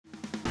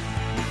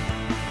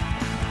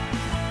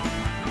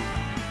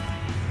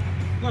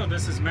Hello,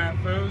 this is Matt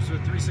Foes with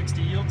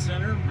 360 Yield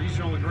Center,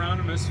 regional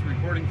agronomist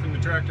reporting from the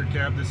tractor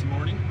cab this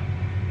morning.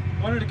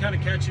 Wanted to kind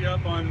of catch you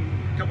up on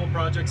a couple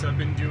projects I've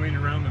been doing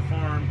around the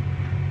farm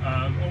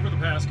over the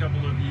past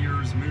couple of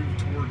years, moved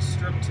towards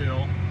strip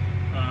till.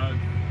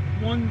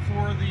 One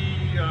for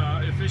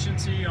the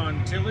efficiency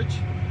on tillage,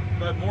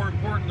 but more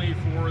importantly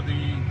for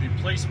the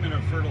placement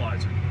of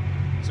fertilizer.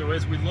 So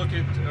as we look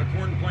at a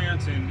corn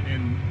plant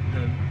and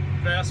the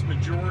vast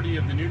majority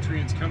of the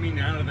nutrients coming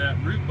out of that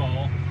root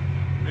ball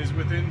is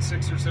within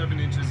 6 or 7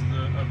 inches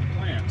of the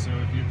plant. So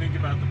if you think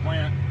about the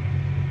plant,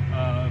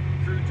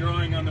 crude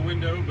drawing on the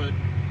window, but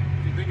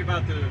if you think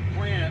about the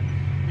plant,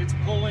 it's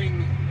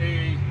pulling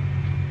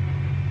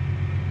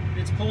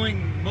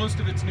most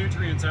of its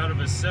nutrients out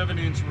of a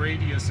 7-inch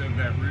radius of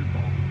that root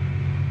ball.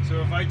 So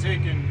if I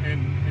take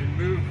and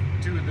move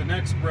to the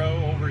next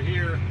row over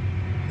here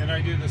and I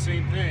do the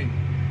same thing,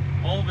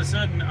 all of a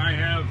sudden I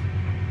have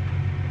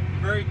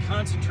very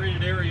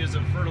concentrated areas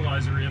of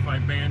fertilizer if I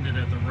band it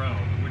at the row,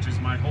 which is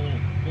my whole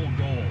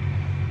goal.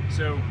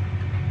 So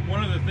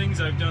one of the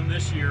things I've done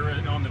this year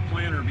on the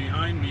planter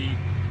behind me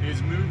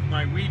is move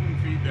my weed and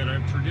feed that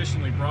I've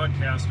traditionally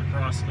broadcast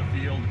across the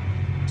field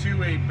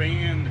to a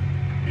band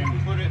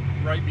and put it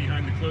right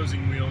behind the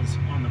closing wheels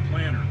on the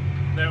planter.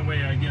 That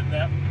way I get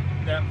that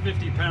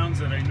 50 pounds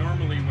that I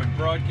normally would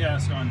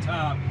broadcast on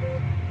top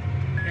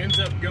ends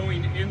up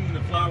going in the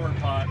flower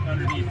pot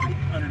underneath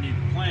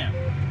the plant.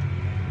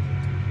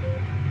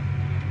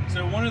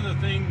 So one of the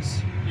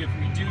things, if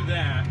we do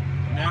that,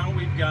 now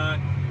we've got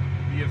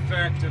the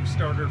effect of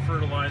starter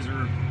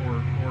fertilizer,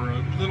 or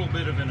a little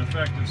bit of an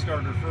effect of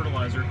starter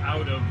fertilizer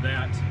out of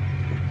that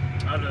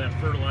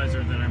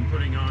fertilizer that I'm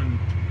putting on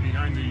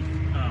behind the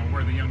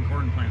where the young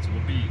corn plants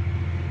will be.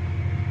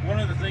 One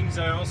of the things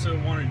I also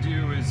want to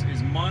do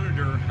is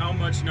monitor how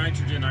much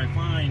nitrogen I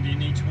find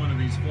in each one of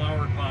these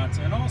flower pots,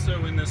 and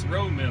also in this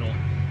row middle,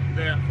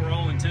 that for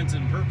all intents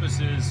and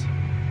purposes,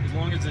 as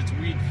long as it's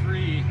weed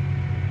free,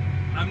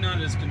 I'm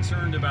not as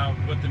concerned about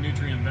what the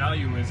nutrient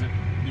value is,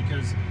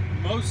 because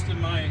most of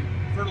my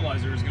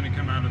fertilizer is going to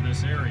come out of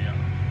this area.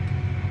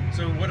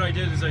 So what I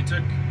did is I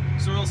took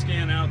soil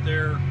scan out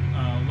there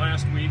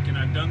last week, and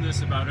I've done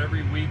this about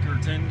every week or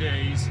 10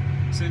 days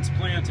since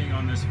planting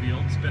on this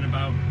field. It's been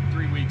about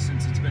 3 weeks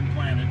since it's been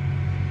planted.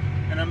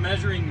 And I'm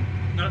measuring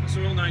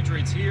soil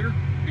nitrates here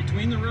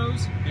between the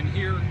rows and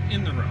here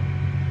in the row.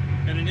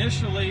 And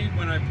initially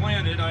when I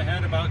planted, I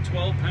had about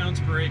 12 pounds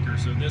per acre.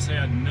 So this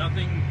had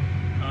nothing,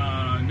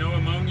 no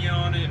ammonia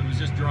on it. It was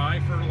just dry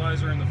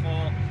fertilizer in the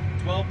fall.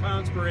 12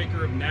 pounds per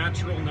acre of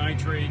natural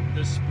nitrate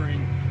this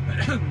spring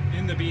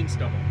in the bean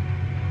stubble.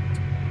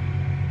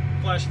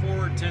 Flash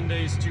forward 10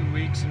 days, 2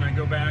 weeks, and I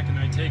go back and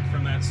I take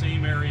from that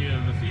same area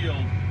of the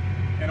field,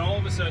 and all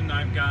of a sudden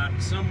I've got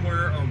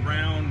somewhere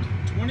around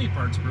 20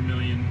 parts per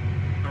million,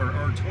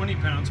 or 20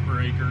 pounds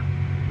per acre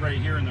right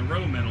here in the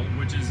row middle,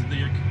 which is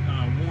the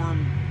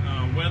warm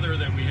weather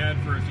that we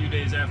had for a few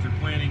days after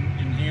planting,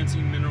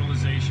 enhancing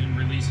mineralization,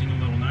 releasing a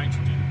little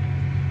nitrogen.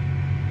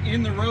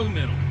 In the row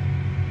middle,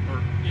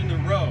 or in the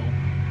row,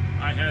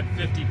 I had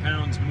 50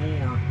 pounds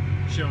more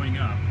showing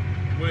up,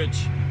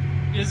 which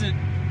isn't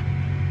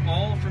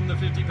all from the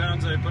 50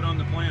 pounds I put on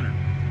the planter.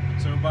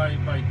 So by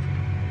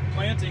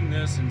planting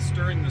this and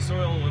stirring the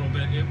soil a little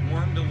bit, it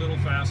warmed a little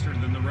faster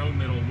than the row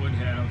middle would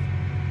have.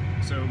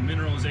 So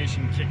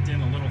mineralization kicked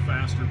in a little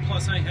faster.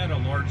 Plus I had a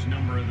large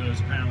number of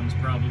those pounds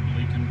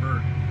probably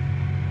convert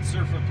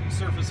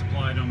surface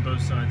applied on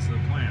both sides of the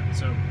plant.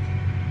 So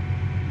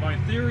my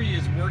theory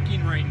is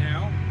working right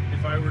now.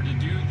 If I were to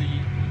do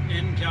the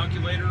N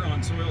calculator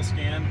on soil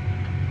scan,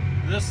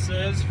 this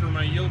says for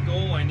my yield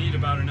goal I need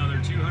about another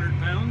 200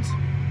 pounds.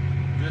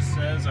 This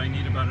says I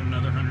need about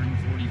another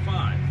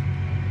 145.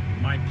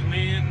 My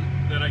plan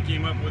that I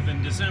came up with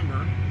in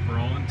December, for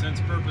all intents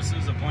and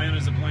purposes, a plan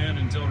is a plan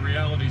until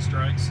reality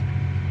strikes.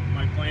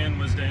 My plan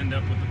was to end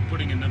up with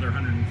putting another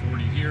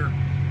 140 here,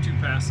 2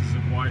 passes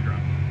of Y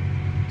drop.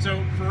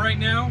 So for right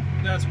now,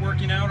 that's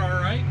working out all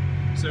right.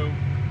 So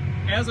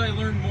as I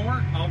learn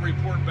more, I'll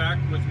report back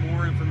with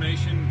more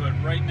information, but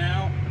right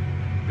now,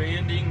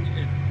 banding,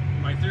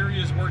 my theory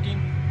is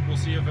working. We'll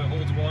see if it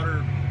holds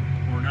water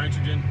or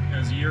nitrogen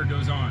as the year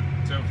goes on.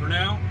 So for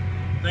now,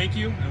 thank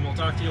you, and we'll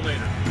talk to you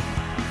later.